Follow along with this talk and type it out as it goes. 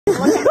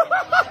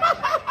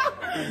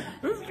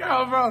This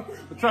guy, bro,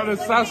 trying to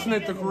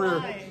assassinate the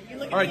career.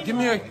 All right, give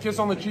me a kiss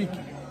on the cheek.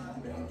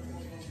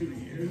 2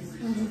 years.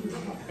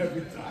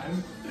 Every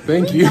time.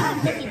 Thank you.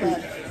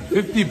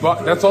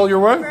 $50. That's all you're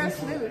worth?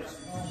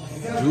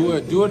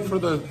 Do it for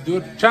the,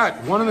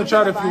 chat. One in the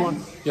chat if you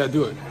want. Yeah,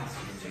 do it.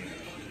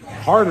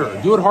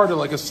 Harder. Do it harder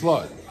like a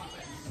slut.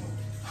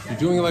 You're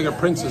doing it like a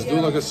princess. Do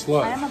it like a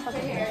slut. I am a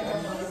fucking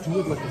princess. Do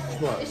it like a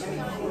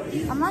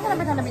slut. I'm not gonna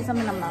pretend to be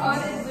something I'm not.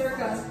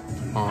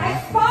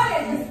 I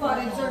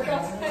spotted Zherka.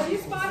 Have you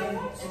spotted him?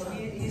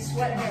 He's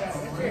sweating it out.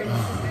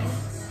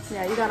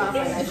 Yeah, you got off on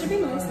that. It should be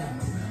nice.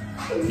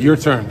 Your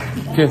turn.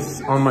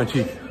 Kiss on my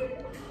cheek.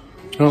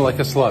 No, like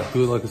a slut.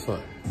 Do it like a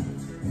slut.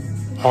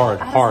 Hard.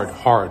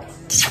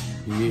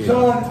 Yeah.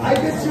 John, I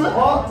get you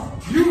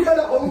off. You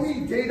gotta owe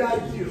me date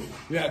IQ.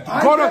 Yeah.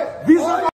 Go to Visa.